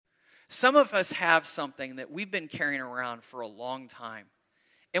Some of us have something that we've been carrying around for a long time.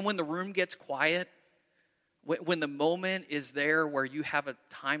 And when the room gets quiet, when the moment is there where you have a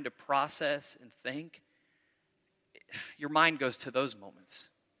time to process and think, your mind goes to those moments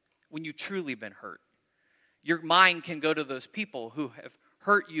when you've truly been hurt. Your mind can go to those people who have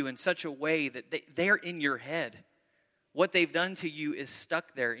hurt you in such a way that they're in your head. What they've done to you is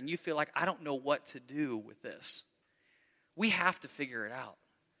stuck there, and you feel like, I don't know what to do with this. We have to figure it out.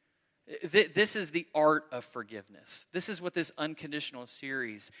 This is the art of forgiveness. This is what this Unconditional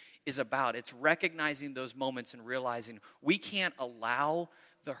series is about. It's recognizing those moments and realizing we can't allow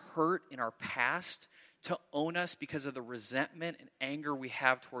the hurt in our past to own us because of the resentment and anger we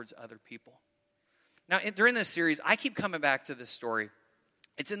have towards other people. Now, during this series, I keep coming back to this story.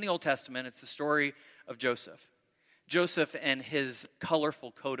 It's in the Old Testament. It's the story of Joseph. Joseph and his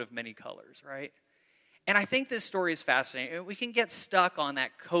colorful coat of many colors, right? And I think this story is fascinating. We can get stuck on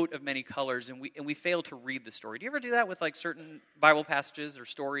that coat of many colors, and we fail to read the story. Do you ever do that with like certain Bible passages or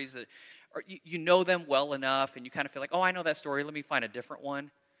stories that you know them well enough, and you kind of feel like, oh, I know that story. Let me find a different one.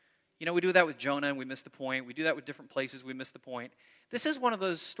 You know, we do that with Jonah, and we miss the point. We do that with different places. We miss the point. This is one of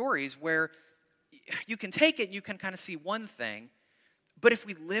those stories where you can take it, and you can kind of see one thing, but if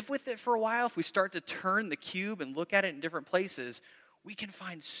we live with it for a while, if we start to turn the cube and look at it in different places, we can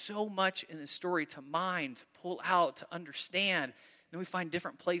find so much in the story to mine, to pull out, to understand. And then we find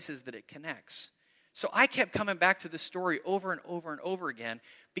different places that it connects. So I kept coming back to this story over and over and over again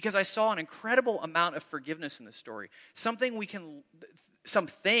because I saw an incredible amount of forgiveness in this story. Some things we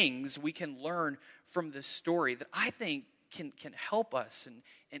can learn from this story that I think can help us,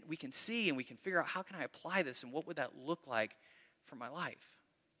 and we can see and we can figure out, how can I apply this and what would that look like for my life?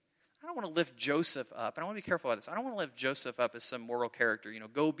 I don't want to lift Joseph up, and I want to be careful about this. I don't want to lift Joseph up as some moral character,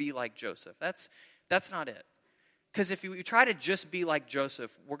 go be like Joseph. That's not it. Because if you try to just be like Joseph,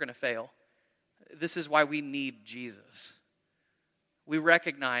 we're going to fail. This is why we need Jesus. We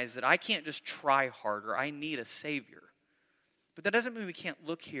recognize that I can't just try harder. I need a Savior. But that doesn't mean we can't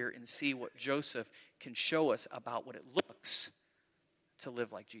look here and see what Joseph can show us about what it looks to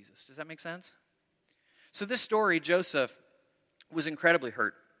live like Jesus. Does that make sense? So this story, Joseph was incredibly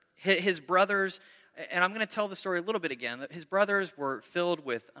hurt. His brothers, and I'm going to tell the story a little bit again, his brothers were filled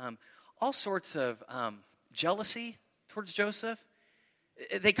with all sorts of jealousy towards Joseph.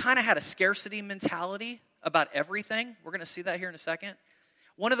 They kind of had a scarcity mentality about everything. We're going to see that here in a second.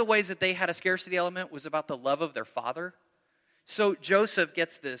 One of the ways that they had a scarcity element was about the love of their father. So Joseph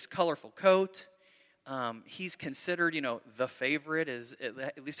gets this colorful coat. He's considered, the favorite, is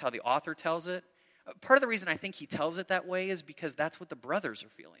at least how the author tells it. Part of the reason I think he tells it that way is because that's what the brothers are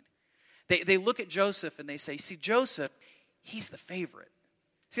feeling. They look at Joseph and they say, see, Joseph, he's the favorite.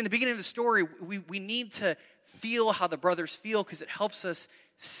 See, in the beginning of the story, we need to feel how the brothers feel because it helps us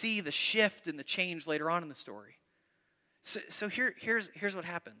see the shift and the change later on in the story. So here's what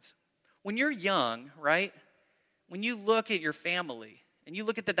happens. When you're young, right, when you look at your family and you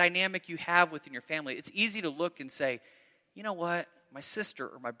look at the dynamic you have within your family, it's easy to look and say, you know what, my sister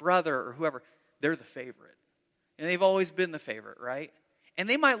or my brother or whoever, they're the favorite. And they've always been the favorite, right? And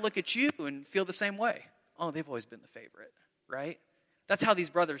they might look at you and feel the same way. Oh, they've always been the favorite, right? That's how these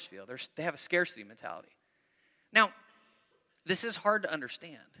brothers feel. They have a scarcity mentality. Now, this is hard to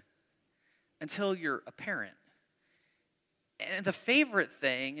understand until you're a parent. And the favorite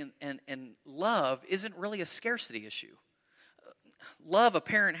thing and love isn't really a scarcity issue. Love a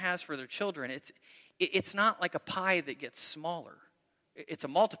parent has for their children, it's not like a pie that gets smaller. It's a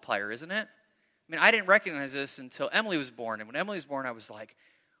multiplier, isn't it? I mean, I didn't recognize this until Emily was born. And when Emily was born, I was like,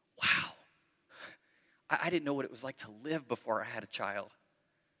 wow. I didn't know what it was like to live before I had a child.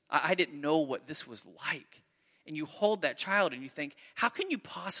 I didn't know what this was like. And you hold that child and you think, how can you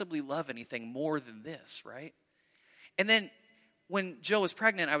possibly love anything more than this, right? And then when Jill was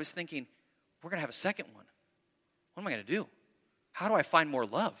pregnant, I was thinking, we're going to have a second one. What am I going to do? How do I find more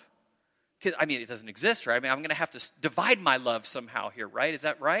love? Because, it doesn't exist, right? I'm going to have to divide my love somehow here, right? Is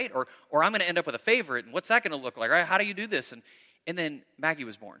that right? Or I'm going to end up with a favorite, and what's that going to look like, right? How do you do this? And then Maggie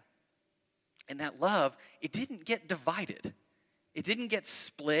was born. And that love, it didn't get divided. It didn't get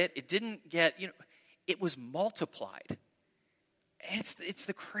split. It didn't get, it was multiplied. And it's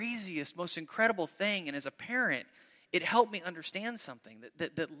the craziest, most incredible thing. And as a parent, it helped me understand something,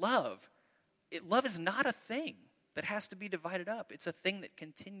 that love is not a thing that has to be divided up. It's a thing that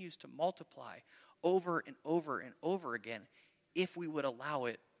continues to multiply over and over and over again if we would allow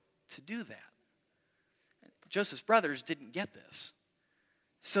it to do that. Joseph's brothers didn't get this.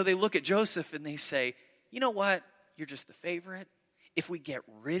 So they look at Joseph and they say, you know what? You're just the favorite. If we get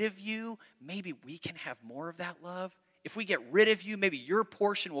rid of you, maybe we can have more of that love. If we get rid of you, maybe your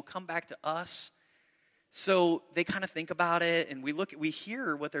portion will come back to us. So they kind of think about it, and we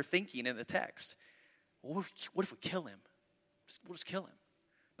hear what they're thinking in the text. Well, what if we kill him? We'll just kill him.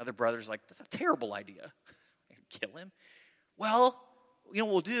 Another brother's like, that's a terrible idea. Kill him? Well, you know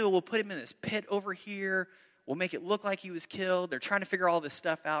what we'll do? We'll put him in this pit over here. We'll make it look like he was killed. They're trying to figure all this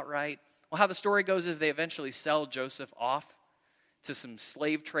stuff out, right? Well, how the story goes is they eventually sell Joseph off to some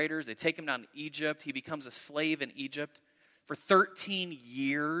slave traders. They take him down to Egypt. He becomes a slave in Egypt. For 13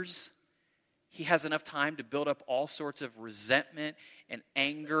 years, he has enough time to build up all sorts of resentment and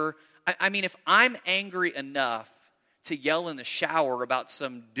anger. I mean, if I'm angry enough to yell in the shower about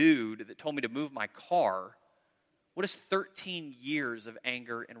some dude that told me to move my car, what does 13 years of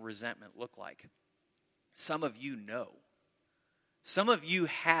anger and resentment look like? Some of you know. Some of you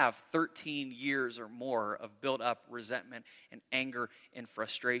have 13 years or more of built up resentment and anger and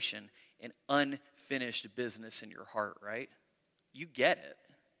frustration and unfinished business in your heart, right? You get it.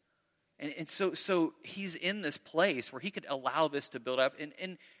 And so he's in this place where he could allow this to build up.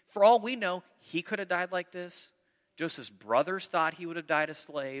 And for all we know, he could have died like this. Joseph's brothers thought he would have died a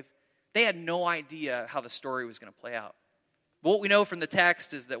slave. They had no idea how the story was going to play out. But what we know from the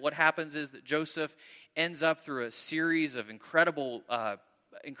text is that what happens is that Joseph ends up through a series of incredible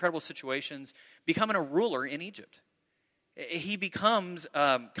situations becoming a ruler in Egypt. He becomes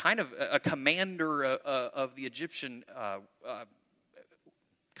kind of a commander of the Egyptian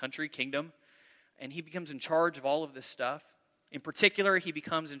kingdom, and he becomes in charge of all of this stuff. In particular, he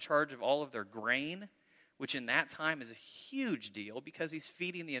becomes in charge of all of their grain, which in that time is a huge deal because he's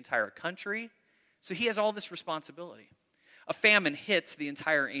feeding the entire country. So he has all this responsibility. A famine hits the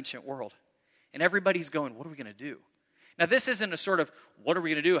entire ancient world, and everybody's going, what are we going to do? Now, this isn't a sort of, what are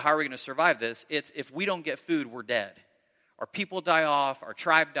we going to do? How are we going to survive this? It's, if we don't get food, we're dead. Our people die off. Our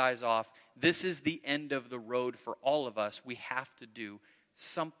tribe dies off. This is the end of the road for all of us. We have to do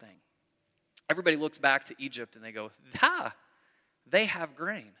something. Everybody looks back to Egypt and they go, they have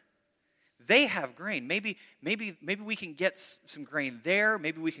grain. They have grain. Maybe we can get some grain there.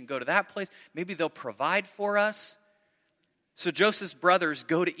 Maybe we can go to that place. Maybe they'll provide for us. So Joseph's brothers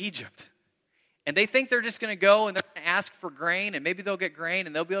go to Egypt. And they think they're just going to go and they're going to ask for grain, and maybe they'll get grain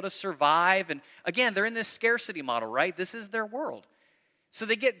and they'll be able to survive. And again, they're in this scarcity model, right? This is their world. So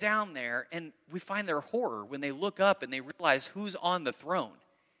they get down there, and we find their horror when they look up and they realize who's on the throne.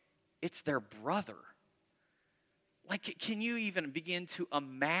 It's their brother. Like, can you even begin to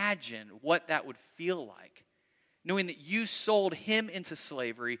imagine what that would feel like? Knowing that you sold him into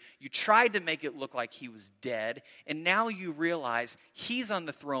slavery, you tried to make it look like he was dead, and now you realize he's on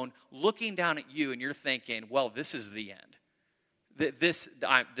the throne looking down at you, and you're thinking, well, this is the end. This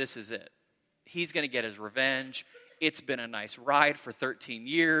is it. He's going to get his revenge. It's been a nice ride for 13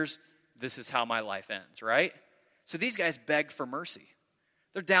 years. This is how my life ends, right? So these guys beg for mercy.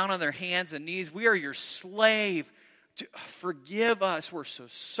 They're down on their hands and knees. We are your slave. Forgive us. We're so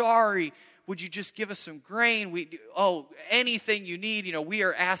sorry. Would you just give us some grain? Anything you need. We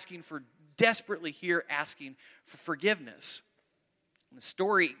are desperately here asking for forgiveness. And the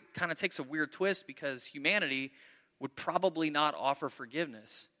story kind of takes a weird twist because humanity would probably not offer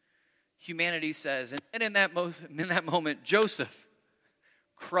forgiveness. Humanity says, and in that moment, Joseph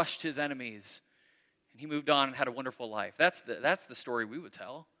crushed his enemies, and he moved on and had a wonderful life. That's the story we would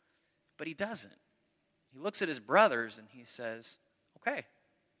tell, but he doesn't. He looks at his brothers and he says, okay,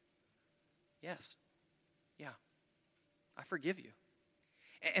 yes, yeah, I forgive you.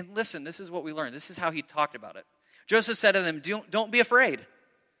 And listen, this is what we learned. This is how he talked about it. Joseph said to them, don't be afraid.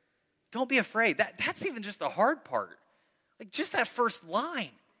 Don't be afraid. That's even just the hard part. Like just that first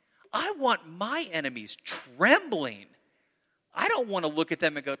line. I want my enemies trembling. I don't want to look at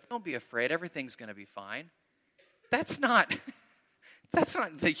them and go, don't be afraid, everything's going to be fine. That's not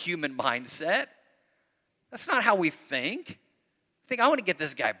the human mindset. That's not how we think. I want to get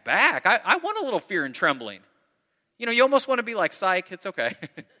this guy back. I want a little fear and trembling. You almost want to be like, psych, it's okay.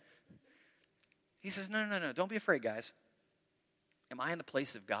 He says, no, don't be afraid, guys. Am I in the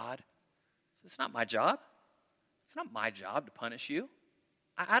place of God? It's not my job. It's not my job to punish you.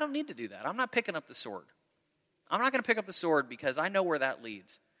 I don't need to do that. I'm not picking up the sword. I'm not going to pick up the sword because I know where that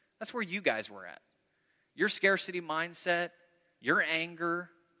leads. That's where you guys were at. Your scarcity mindset, your anger,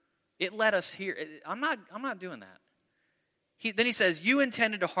 it led us here. I'm not doing that. Then he says, you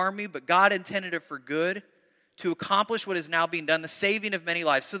intended to harm me, but God intended it for good, to accomplish what is now being done, the saving of many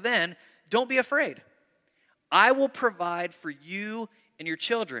lives. So then, don't be afraid. I will provide for you and your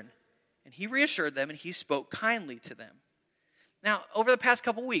children. And he reassured them, and he spoke kindly to them. Now, over the past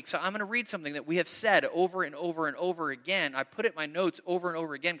couple weeks, I'm going to read something that we have said over and over and over again. I put it in my notes over and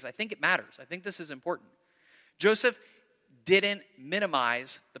over again because I think it matters. I think this is important. Joseph didn't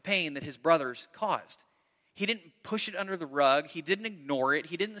minimize the pain that his brothers caused. He didn't push it under the rug. He didn't ignore it.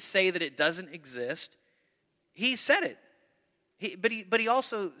 He didn't say that it doesn't exist. He said it. But he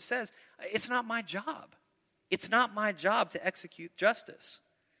also says, it's not my job. It's not my job to execute justice.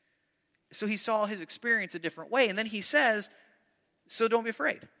 So he saw his experience a different way. And then he says, so don't be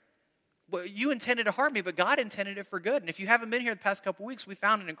afraid. Well, you intended to harm me, but God intended it for good. And if you haven't been here the past couple weeks, we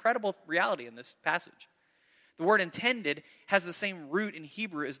found an incredible reality in this passage. The word intended has the same root in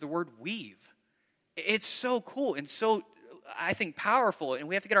Hebrew as the word weave. It's so cool and so, I think, powerful, and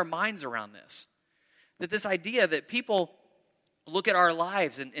we have to get our minds around this. That this idea that people look at our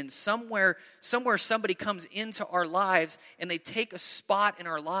lives and somewhere somebody comes into our lives and they take a spot in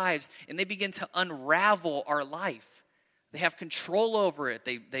our lives and they begin to unravel our life. They have control over it.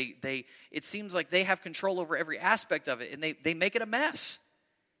 It seems like they have control over every aspect of it, and they make it a mess.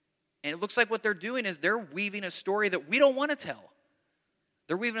 And it looks like what they're doing is they're weaving a story that we don't want to tell.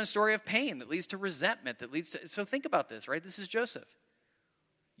 They're weaving a story of pain that leads to resentment, that leads to... So think about this, right? This is Joseph.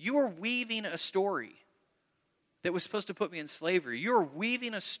 You are weaving a story that was supposed to put me in slavery. You are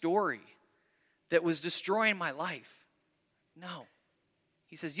weaving a story that was destroying my life. No.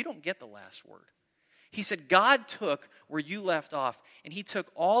 He says, you don't get the last word. He said, God took where you left off, and he took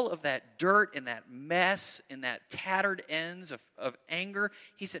all of that dirt and that mess and that tattered ends of anger.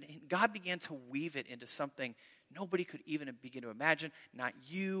 He said, God began to weave it into something nobody could even begin to imagine. Not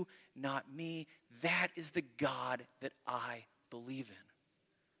you, not me. That is the God that I believe in.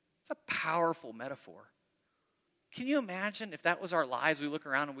 It's a powerful metaphor. Can you imagine if that was our lives? We look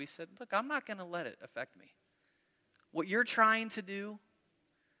around and we said, look, I'm not going to let it affect me. What you're trying to do,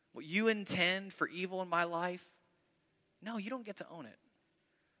 what you intend for evil in my life, no, you don't get to own it.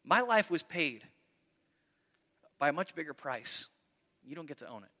 My life was paid by a much bigger price. You don't get to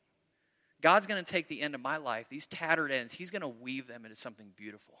own it. God's going to take the end of my life, these tattered ends, he's going to weave them into something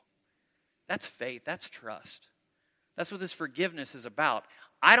beautiful. That's faith. That's trust. That's what this forgiveness is about.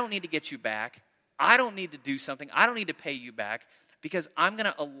 I don't need to get you back. I don't need to do something. I don't need to pay you back because I'm going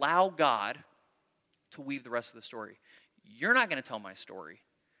to allow God to weave the rest of the story. You're not going to tell my story.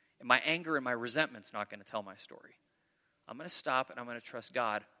 And my anger and my resentment's not going to tell my story. I'm going to stop and I'm going to trust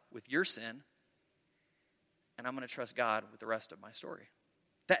God with your sin, and I'm going to trust God with the rest of my story.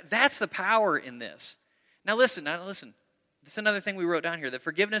 That's the power in this. Now listen. This is another thing we wrote down here, that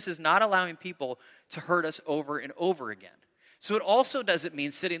forgiveness is not allowing people to hurt us over and over again. So it also doesn't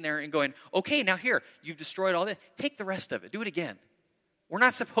mean sitting there and going, okay, now here, you've destroyed all this. Take the rest of it. Do it again. We're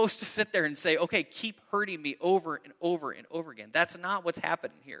not supposed to sit there and say, okay, keep hurting me over and over and over again. That's not what's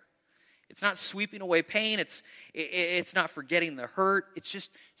happening here. It's not sweeping away pain. It's not forgetting the hurt. It's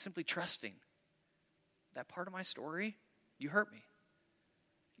just simply trusting. That part of my story, you hurt me.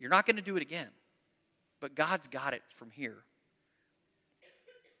 You're not going to do it again. But God's got it from here.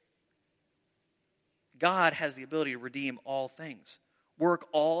 God has the ability to redeem all things, work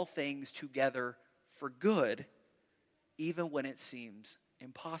all things together for good, even when it seems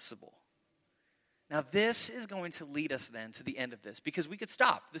impossible. Now, this is going to lead us then to the end of this, because we could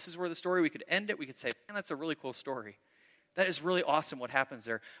stop. This is where the story, we could end it. We could say, man, that's a really cool story. That is really awesome what happens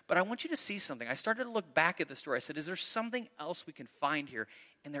there. But I want you to see something. I started to look back at the story. I said, is there something else we can find here?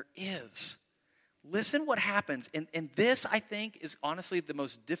 And there is. Listen what happens. And this, I think, is honestly the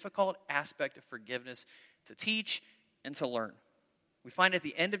most difficult aspect of forgiveness to teach and to learn. We find at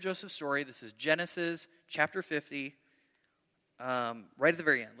the end of Joseph's story, this is Genesis chapter 50, right at the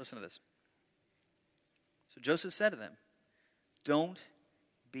very end. Listen to this. So Joseph said to them, don't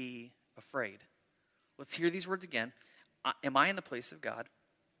be afraid. Let's hear these words again. Am I in the place of God?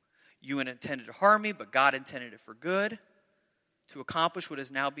 You intended to harm me, but God intended it for good, to accomplish what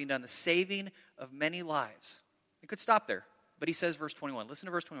is now being done, the saving of many lives. It could stop there, but he says, verse 21. Listen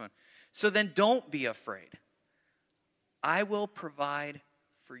to verse 21. So then don't be afraid. I will provide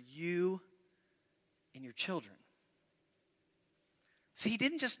for you and your children. See, he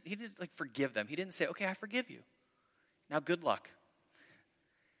didn't just forgive them. He didn't say, okay, I forgive you. Now good luck.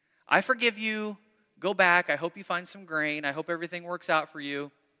 I forgive you. Go back. I hope you find some grain. I hope everything works out for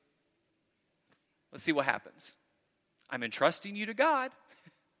you. Let's see what happens. I'm entrusting you to God.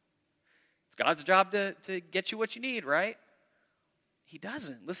 It's God's job to get you what you need, right? He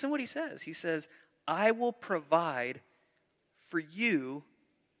doesn't. Listen to what he says. He says, I will provide for you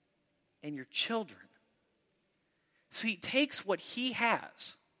and your children. So he takes what he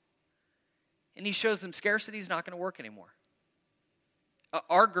has and he shows them scarcity is not going to work anymore.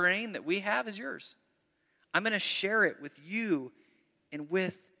 Our grain that we have is yours. I'm going to share it with you and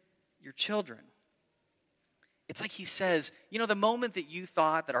with your children. It's like he says, the moment that you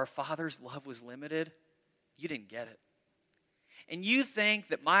thought that our Father's love was limited, you didn't get it. And you think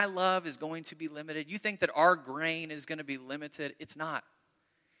that my love is going to be limited. You think that our grain is going to be limited. It's not.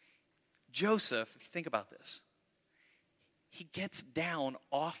 Joseph, if you think about this, he gets down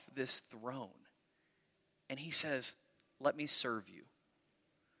off this throne and he says, let me serve you.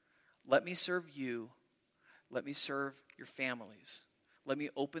 Let me serve you. Let me serve your families. Let me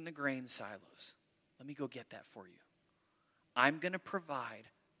open the grain silos. Let me go get that for you. I'm going to provide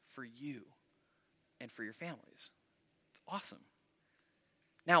for you and for your families. It's awesome.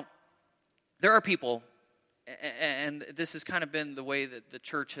 Now, there are people, and this has kind of been the way that the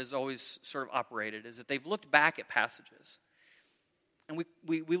church has always sort of operated, is that they've looked back at passages. And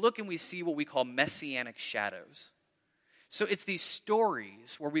we look and we see what we call messianic shadows. So it's these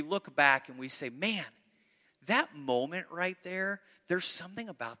stories where we look back and we say, man, that moment right there, there's something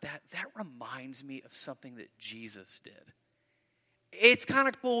about that reminds me of something that Jesus did. It's kind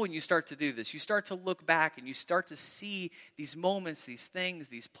of cool when you start to do this. You start to look back and you start to see these moments, these things,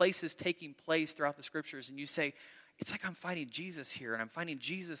 these places taking place throughout the scriptures, and you say, it's like I'm finding Jesus here, and I'm finding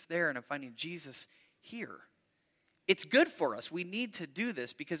Jesus there, and I'm finding Jesus here. It's good for us. We need to do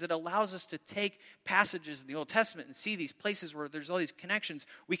this because it allows us to take passages in the Old Testament and see these places where there's all these connections.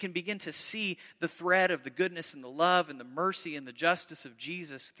 We can begin to see the thread of the goodness and the love and the mercy and the justice of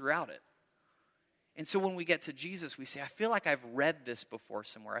Jesus throughout it. And so when we get to Jesus, we say, I feel like I've read this before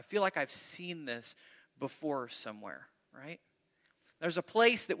somewhere. I feel like I've seen this before somewhere, right? There's a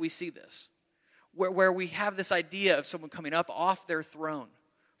place that we see this, where we have this idea of someone coming up off their throne,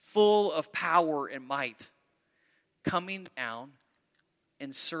 full of power and might, coming down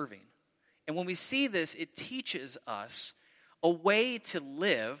and serving. And when we see this, it teaches us a way to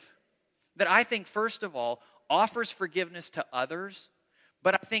live that I think, first of all, offers forgiveness to others,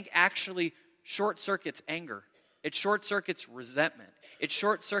 but I think actually short-circuits anger. It short-circuits resentment. It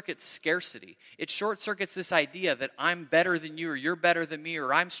short-circuits scarcity. It short-circuits this idea that I'm better than you, or you're better than me,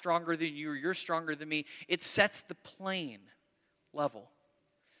 or I'm stronger than you, or you're stronger than me. It sets the plane level.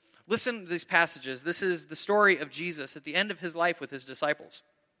 Listen to these passages. This is the story of Jesus at the end of his life with his disciples.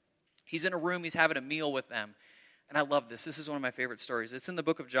 He's in a room, he's having a meal with them. And I love this. This is one of my favorite stories. It's in the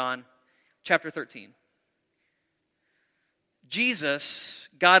book of John, chapter 13. Jesus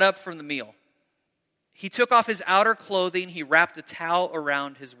got up from the meal. He took off his outer clothing, he wrapped a towel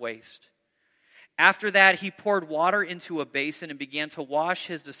around his waist. After that, he poured water into a basin and began to wash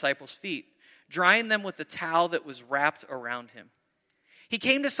his disciples' feet, drying them with the towel that was wrapped around him. He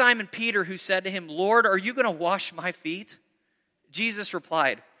came to Simon Peter, who said to him, Lord, are you going to wash my feet? Jesus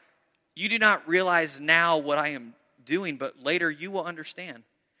replied, you do not realize now what I am doing, but later you will understand.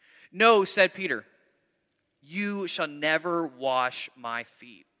 No, said Peter, you shall never wash my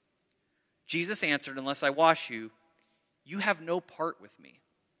feet. Jesus answered, unless I wash you, you have no part with me.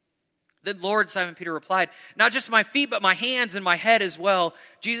 Then Lord, Simon Peter replied, not just my feet, but my hands and my head as well.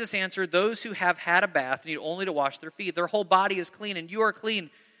 Jesus answered, those who have had a bath need only to wash their feet. Their whole body is clean, and you are clean,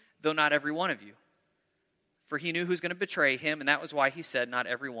 though not every one of you. For he knew who was going to betray him, and that was why he said not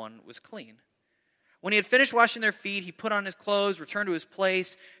everyone was clean. When he had finished washing their feet, he put on his clothes, returned to his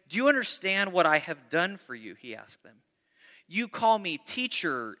place. Do you understand what I have done for you? He asked them. You call me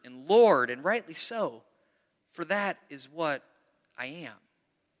teacher and Lord, and rightly so, for that is what I am.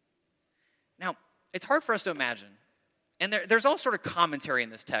 Now, it's hard for us to imagine, and there's all sort of commentary in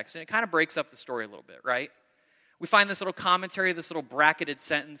this text, and it kind of breaks up the story a little bit, right? We find this little commentary, this little bracketed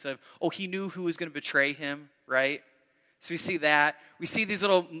sentence of, oh, he knew who was going to betray him, right? So we see that. We see these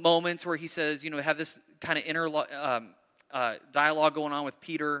little moments where he says, have this kind of inner dialogue going on with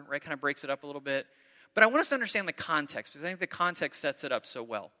Peter, right? Kind of breaks it up a little bit. But I want us to understand the context, because I think the context sets it up so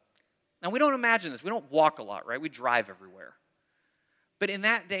well. Now, we don't imagine this. We don't walk a lot, right? We drive everywhere. But in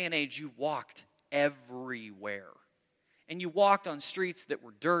that day and age, you walked everywhere. And you walked on streets that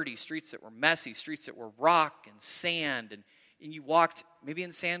were dirty, streets that were messy, streets that were rock and sand. And you walked maybe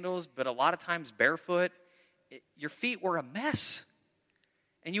in sandals, but a lot of times barefoot. Your feet were a mess.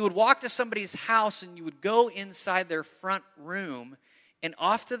 And you would walk to somebody's house and you would go inside their front room, and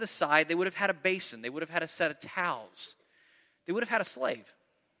off to the side, they would have had a basin. They would have had a set of towels. They would have had a slave,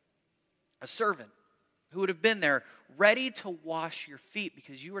 a servant, who would have been there ready to wash your feet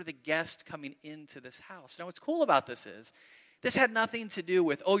because you were the guest coming into this house. Now, what's cool about this is, this had nothing to do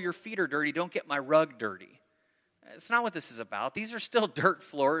with, oh, your feet are dirty, don't get my rug dirty. It's not what this is about. These are still dirt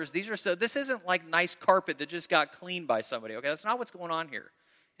floors. This isn't like nice carpet that just got cleaned by somebody, okay? That's not what's going on here.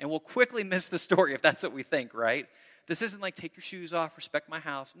 And we'll quickly miss the story if that's what we think, right? This isn't like, take your shoes off, respect my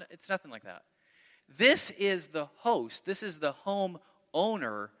house. No, it's nothing like that. This is the host. This is the home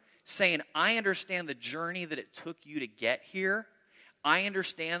owner saying, I understand the journey that it took you to get here. I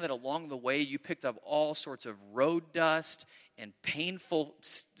understand that along the way you picked up all sorts of road dust and painful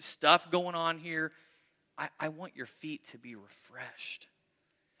stuff going on here. I want your feet to be refreshed.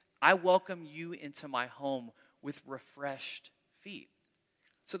 I welcome you into my home with refreshed feet.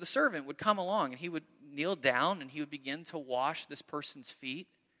 So the servant would come along and he would kneel down and he would begin to wash this person's feet,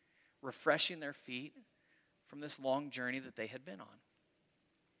 refreshing their feet from this long journey that they had been on.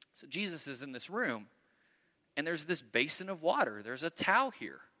 So Jesus is in this room and there's this basin of water. There's a towel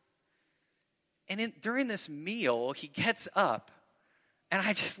here. And during this meal, he gets up. And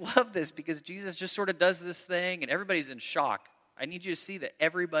I just love this because Jesus just sort of does this thing and everybody's in shock. I need you to see that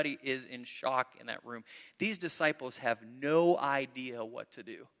everybody is in shock in that room. These disciples have no idea what to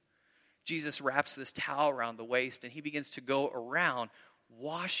do. Jesus wraps this towel around the waist and he begins to go around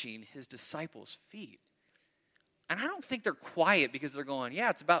washing his disciples' feet. And I don't think they're quiet because they're going, yeah,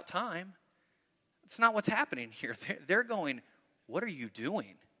 it's about time. It's not what's happening here. They're going, what are you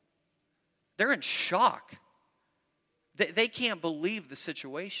doing? They're in shock. They can't believe the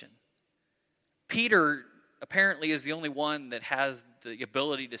situation. Peter apparently is the only one that has the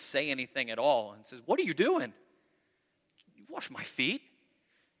ability to say anything at all and says, what are you doing? You wash my feet?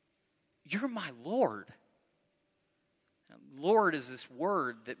 You're my Lord. Now, Lord is this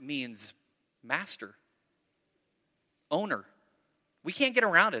word that means master, owner. We can't get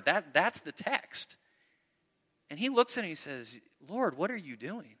around it. That's the text. And he looks at it and he says, Lord, what are you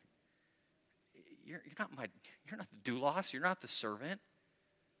doing? You're not the doulos. You're not the servant.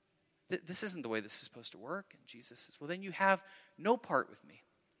 This isn't the way this is supposed to work. And Jesus says, well, then you have no part with me.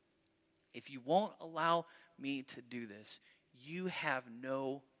 If you won't allow me to do this, you have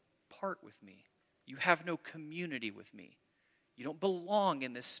no part with me. You have no community with me. You don't belong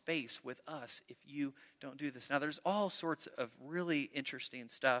in this space with us if you don't do this. Now, there's all sorts of really interesting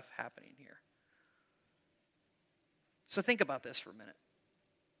stuff happening here. So think about this for a minute.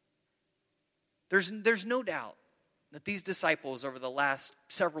 There's no doubt that these disciples over the last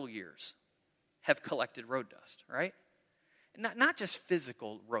several years have collected road dust, right? Not just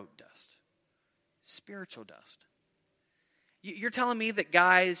physical road dust, spiritual dust. You're telling me that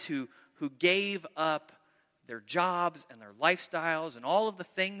guys who gave up their jobs and their lifestyles and all of the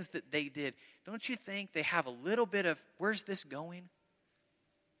things that they did, don't you think they have a little bit of, where's this going?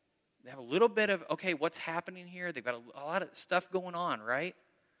 They have a little bit of, okay, what's happening here? They've got a lot of stuff going on, right?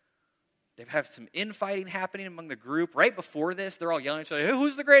 They've had some infighting happening among the group. Right before this, they're all yelling at each other, hey,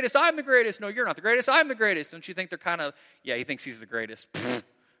 who's the greatest? I'm the greatest. No, you're not the greatest. I'm the greatest. Don't you think they're kind of, yeah, he thinks he's the greatest,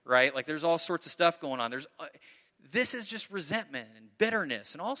 right? Like there's all sorts of stuff going on. This is just resentment and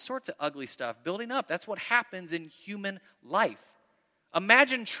bitterness and all sorts of ugly stuff building up. That's what happens in human life.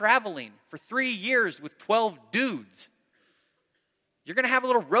 Imagine traveling for 3 years with 12 dudes. You're going to have a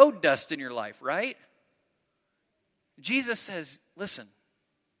little road dust in your life, right? Jesus says, listen,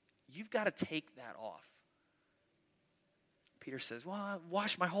 you've got to take that off. Peter says, well, I'll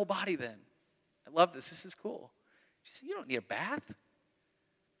wash my whole body then. I love this. This is cool. She said, you don't need a bath.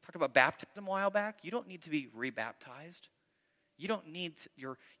 Talked about baptism a while back. You don't need to be rebaptized. You don't need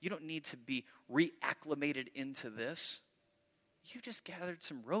to be reacclimated into this. You've just gathered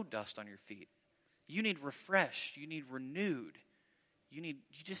some road dust on your feet. You need refreshed. You need renewed. You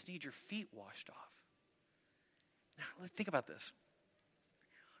just need your feet washed off. Now, think about this.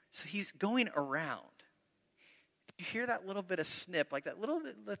 So he's going around. You hear that little bit of snip, like that little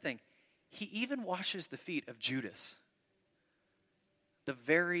bit of thing. He even washes the feet of Judas, the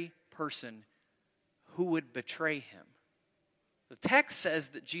very person who would betray him. The text says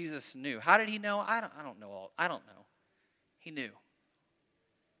that Jesus knew. How did he know? I don't know. I don't know. He knew.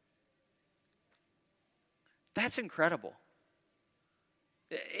 That's incredible.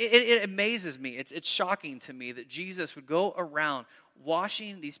 It amazes me. It's shocking to me that Jesus would go around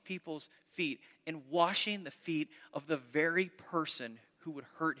washing these people's feet and washing the feet of the very person who would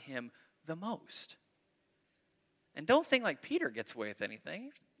hurt him the most. And don't think like Peter gets away with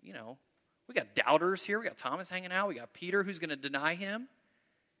anything. You know, we got doubters here. We got Thomas hanging out. We got Peter who's going to deny him.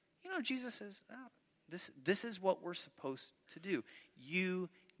 You know, Jesus says, oh, this is what we're supposed to do. You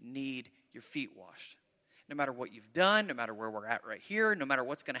need your feet washed. No matter what you've done, no matter where we're at right here, no matter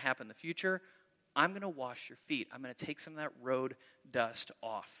what's going to happen in the future, I'm going to wash your feet. I'm going to take some of that road dust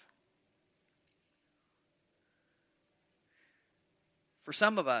off. For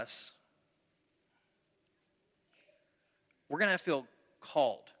some of us, we're going to feel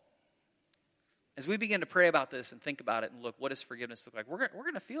called. As we begin to pray about this and think about it and look, what does forgiveness look like? We're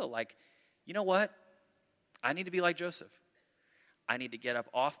going to feel like, you know what? I need to be like Joseph. I need to get up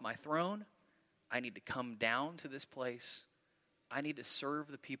off my throne. I need to come down to this place. I need to serve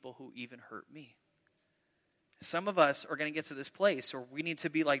the people who even hurt me. Some of us are going to get to this place where we need to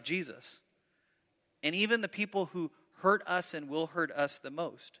be like Jesus. And even the people who hurt us and will hurt us the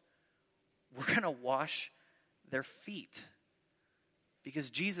most, we're going to wash their feet.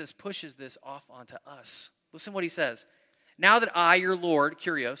 Because Jesus pushes this off onto us. Listen what he says. Now that I, your Lord,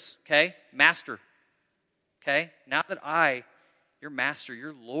 Kyrios, okay, master, okay, now that I, your master,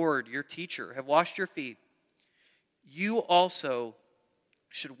 your Lord, your teacher, have washed your feet, you also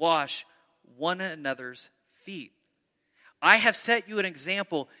should wash one another's feet. I have set you an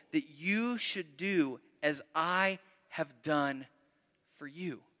example that you should do as I have done for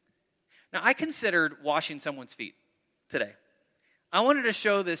you. Now, I considered washing someone's feet today. I wanted to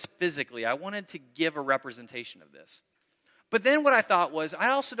show this physically. I wanted to give a representation of this. But then what I thought was, I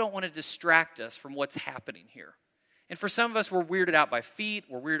also don't want to distract us from what's happening here. And for some of us, we're weirded out by feet.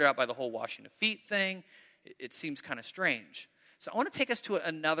 We're weirded out by the whole washing of feet thing. It seems kind of strange. So I want to take us to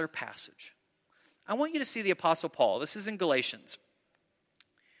another passage. I want you to see the Apostle Paul. This is in Galatians.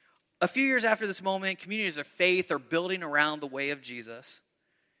 A few years after this moment, communities of faith are building around the way of Jesus.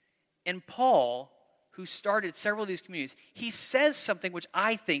 And Paul, who started several of these communities, he says something which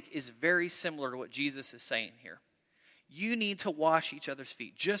I think is very similar to what Jesus is saying here. You need to wash each other's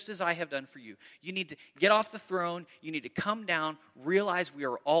feet, just as I have done for you. You need to get off the throne. You need to come down, realize we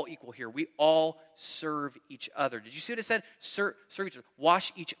are all equal here. We all serve each other. Did you see what it said? Serve each other.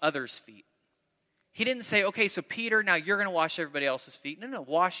 Wash each other's feet. He didn't say, okay, so Peter, now you're going to wash everybody else's feet. No,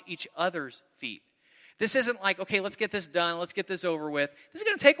 wash each other's feet. This isn't like, okay, let's get this done. Let's get this over with. This is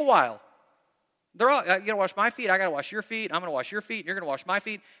going to take a while. You're going to wash my feet, I got to wash your feet, I'm going to wash your feet, and you're going to wash my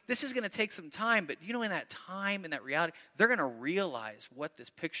feet. This is going to take some time, but in that time, in that reality, they're going to realize what this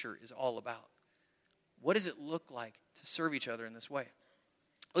picture is all about. What does it look like to serve each other in this way?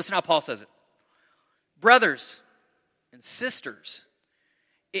 Listen how Paul says it. Brothers and sisters,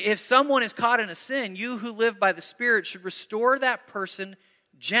 if someone is caught in a sin, you who live by the Spirit should restore that person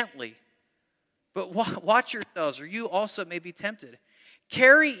gently. But watch yourselves, or you also may be tempted.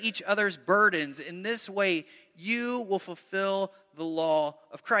 Carry each other's burdens. In this way, you will fulfill the law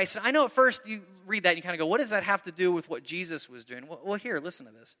of Christ. And I know at first you read that and you kind of go, what does that have to do with what Jesus was doing? Well, here, listen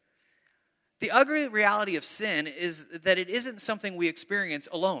to this. The ugly reality of sin is that it isn't something we experience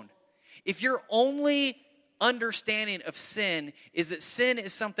alone. If your only understanding of sin is that sin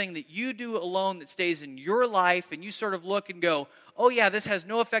is something that you do alone that stays in your life, and you sort of look and go, oh yeah, this has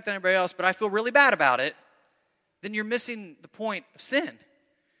no effect on everybody else, but I feel really bad about it, then you're missing the point of sin.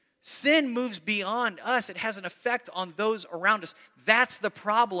 Sin moves beyond us. It has an effect on those around us. That's the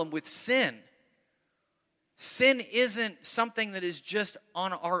problem with sin. Sin isn't something that is just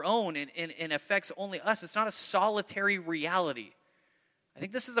on our own and affects only us. It's not a solitary reality. I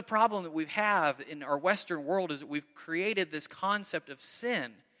think this is the problem that we have in our Western world, is that we've created this concept of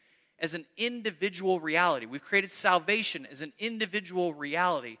sin as an individual reality. We've created salvation as an individual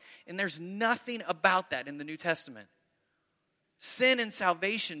reality. And there's nothing about that in the New Testament. Sin and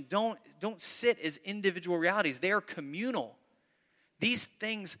salvation don't sit as individual realities. They are communal. These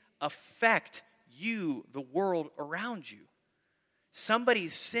things affect you, the world around you.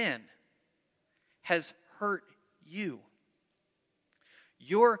 Somebody's sin has hurt you.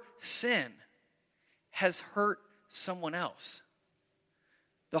 Your sin has hurt someone else.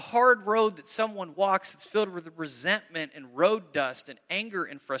 The hard road that someone walks that's filled with resentment and road dust and anger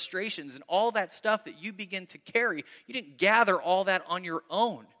and frustrations and all that stuff that you begin to carry, you didn't gather all that on your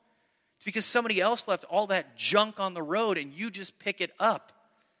own. It's because somebody else left all that junk on the road and you just pick it up.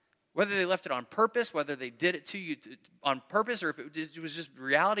 Whether they left it on purpose, whether they did it to you on purpose, or if it was just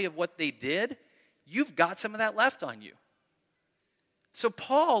reality of what they did, you've got some of that left on you. So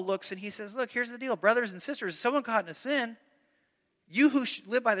Paul looks and he says, look, here's the deal. Brothers and sisters, if someone caught in a sin, you who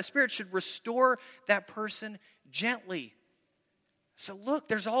live by the Spirit should restore that person gently. So look,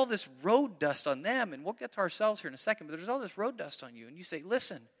 there's all this road dust on them, and we'll get to ourselves here in a second, but there's all this road dust on you. And you say,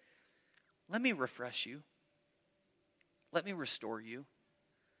 listen, let me refresh you. Let me restore you.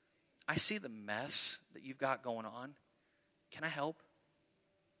 I see the mess that you've got going on. Can I help?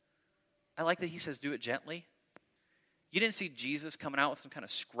 I like that he says do it gently. You didn't see Jesus coming out with some kind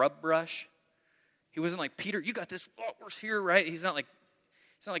of scrub brush. He wasn't like, Peter, you got this, we're here, right? He's not like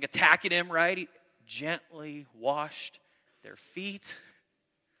attacking him, right? He gently washed their feet.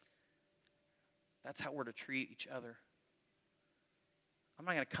 That's how we're to treat each other. I'm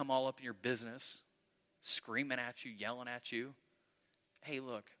not going to come all up in your business, screaming at you, yelling at you. Hey,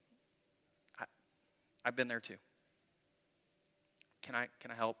 look, I've been there too. Can I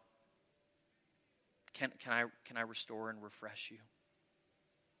help? Can I restore and refresh you?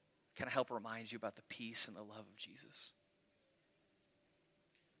 Can I help remind you about the peace and the love of Jesus?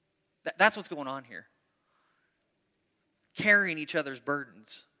 That's what's going on here. carrying each other's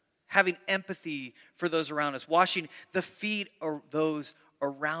burdens, having empathy for those around us, washing the feet of those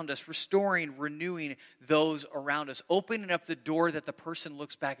around us, restoring, renewing those around us, opening up the door that the person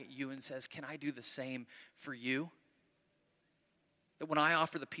looks back at you and says, can I do the same for you? That when I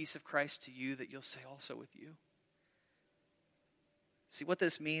offer the peace of Christ to you, that you'll say also with you. See, what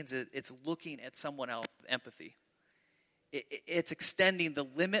this means is it's looking at someone else with empathy. It's extending the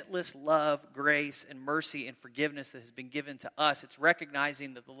limitless love, grace, and mercy and forgiveness that has been given to us. It's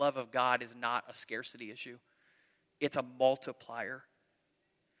recognizing that the love of God is not a scarcity issue. It's a multiplier.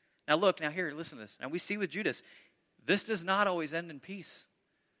 Now look, here, listen to this. Now we see with Judas, this does not always end in peace.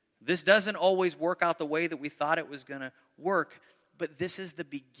 This doesn't always work out the way that we thought it was going to work, but this is the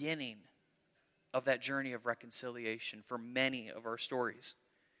beginning of that journey of reconciliation for many of our stories.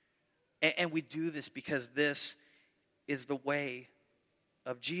 And we do this because this is the way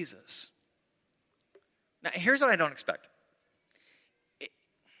of Jesus. Now, here's what I don't expect.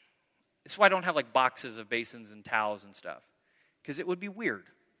 It's why I don't have like boxes of basins and towels and stuff, because it would be weird.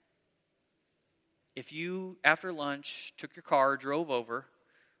 If you, after lunch, took your car, drove over,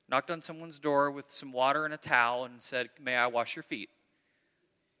 knocked on someone's door with some water and a towel and said, may I wash your feet?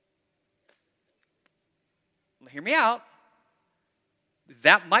 Hear me out.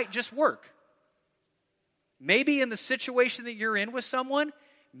 That might just work. Maybe in the situation that you're in with someone,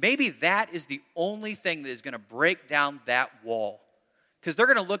 maybe that is the only thing that is going to break down that wall. Because they're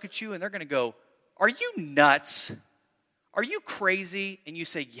going to look at you and they're going to go, are you nuts? Are you crazy? And you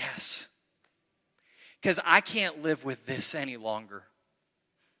say, yes. Because I can't live with this any longer.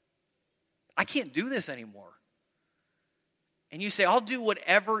 I can't do this anymore. And you say, I'll do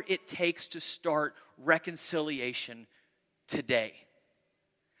whatever it takes to start reconciliation today.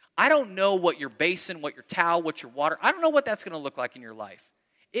 I don't know what your basin, what your towel, what your water, I don't know what that's going to look like in your life.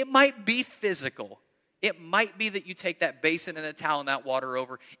 It might be physical. It might be that you take that basin and that towel and that water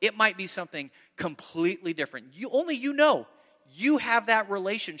over. It might be something completely different. Only you know. You have that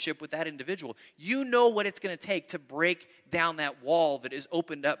relationship with that individual. You know what it's going to take to break down that wall that is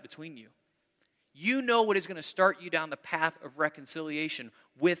opened up between you. You know what is going to start you down the path of reconciliation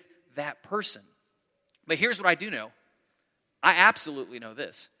with that person. But here's what I do know. I absolutely know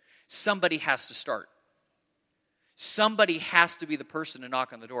this. Somebody has to start. Somebody has to be the person to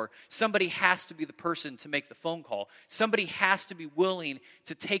knock on the door. Somebody has to be the person to make the phone call. Somebody has to be willing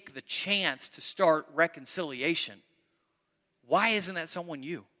to take the chance to start reconciliation. Why isn't that someone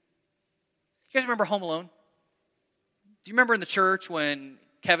you? You guys remember Home Alone? Do you remember in the church when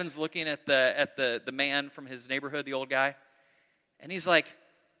Kevin's looking at the man from his neighborhood, the old guy? And he's like,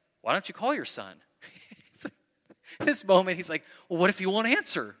 why don't you call your son? This moment, he's like, well, what if he won't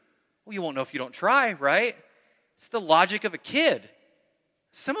answer? Well, you won't know if you don't try, right? It's the logic of a kid.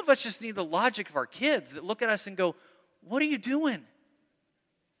 Some of us just need the logic of our kids that look at us and go, what are you doing?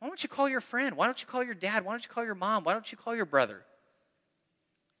 Why don't you call your friend? Why don't you call your dad? Why don't you call your mom? Why don't you call your brother?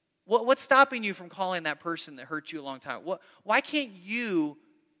 What's stopping you from calling that person that hurt you a long time? Why can't you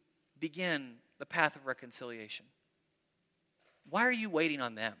begin the path of reconciliation? Why are you waiting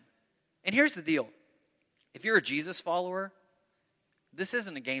on them? And here's the deal. If you're a Jesus follower, this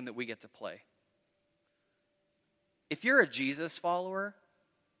isn't a game that we get to play. If you're a Jesus follower,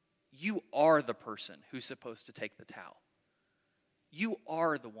 you are the person who's supposed to take the towel. You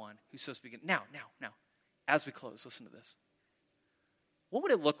are the one who's supposed to begin. Now, as we close, listen to this. What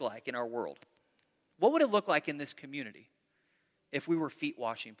would it look like in our world? What would it look like in this community if we were feet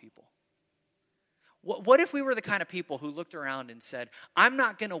washing people? What if we were the kind of people who looked around and said, I'm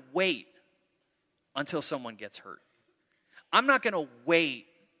not going to wait until someone gets hurt. I'm not going to wait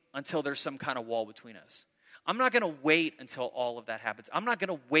until there's some kind of wall between us. I'm not going to wait until all of that happens. I'm not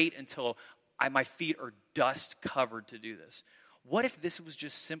going to wait until my feet are dust covered to do this. What if this was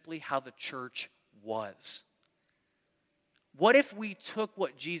just simply how the church was? What if we took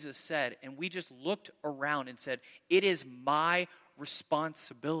what Jesus said and we just looked around and said, it is my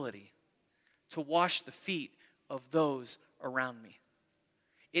responsibility to wash the feet of those around me.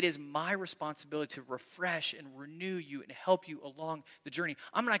 It is my responsibility to refresh and renew you and help you along the journey.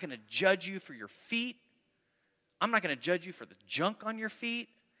 I'm not going to judge you for your feet. I'm not going to judge you for the junk on your feet.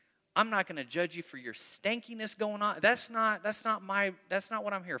 I'm not going to judge you for your stankiness going on. That's not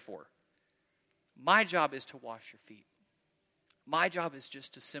what I'm here for. My job is to wash your feet. My job is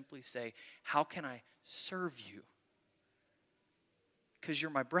just to simply say, how can I serve you? Because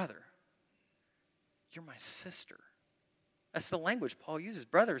you're my brother. You're my sister. That's the language Paul uses,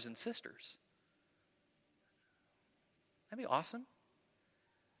 brothers and sisters. That'd be awesome.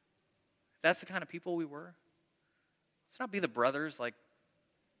 If that's the kind of people we were. Let's not be the brothers like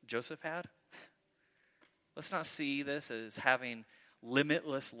Joseph had. Let's not see this as having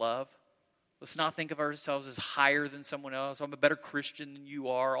limitless love. Let's not think of ourselves as higher than someone else. I'm a better Christian than you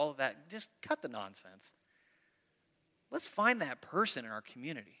are. All of that. Just cut the nonsense. Let's find that person in our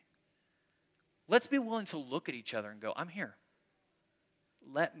community. Let's be willing to look at each other and go, I'm here.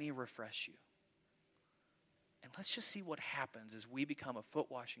 Let me refresh you. And let's just see what happens as we become a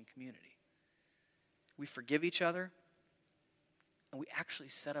foot washing community. We forgive each other, and we actually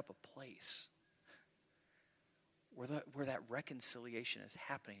set up a place where that reconciliation is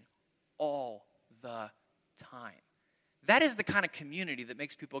happening all the time. That is the kind of community that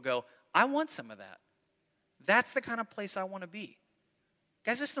makes people go, I want some of that. That's the kind of place I want to be.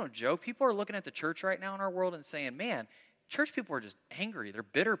 Guys, it's no joke. People are looking at the church right now in our world and saying, man, church people are just angry. They're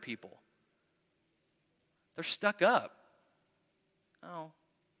bitter people. They're stuck up. Oh,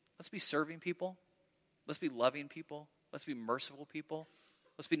 let's be serving people. Let's be loving people. Let's be merciful people.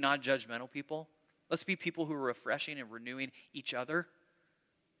 Let's be non-judgmental people. Let's be people who are refreshing and renewing each other.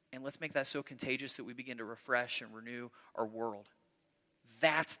 And let's make that so contagious that we begin to refresh and renew our world.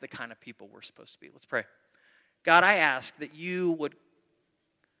 That's the kind of people we're supposed to be. Let's pray. God, I ask that you would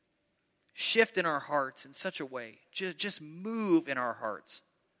shift in our hearts in such a way, just move in our hearts.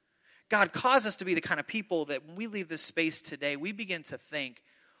 God, cause us to be the kind of people that when we leave this space today, we begin to think,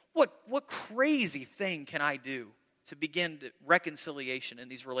 what crazy thing can I do to begin reconciliation in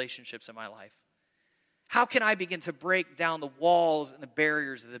these relationships in my life? How can I begin to break down the walls and the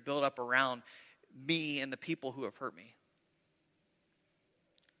barriers that have built up around me and the people who have hurt me?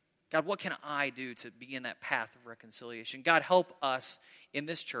 God, what can I do to begin that path of reconciliation? God, help us in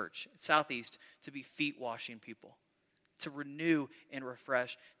this church, at Southeast, to be feet-washing people, to renew and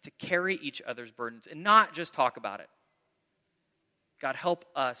refresh, to carry each other's burdens, and not just talk about it. God, help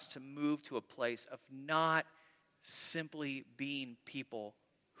us to move to a place of not simply being people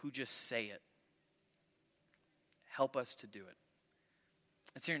who just say it. Help us to do it.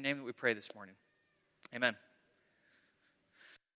 It's in your name that we pray this morning. Amen.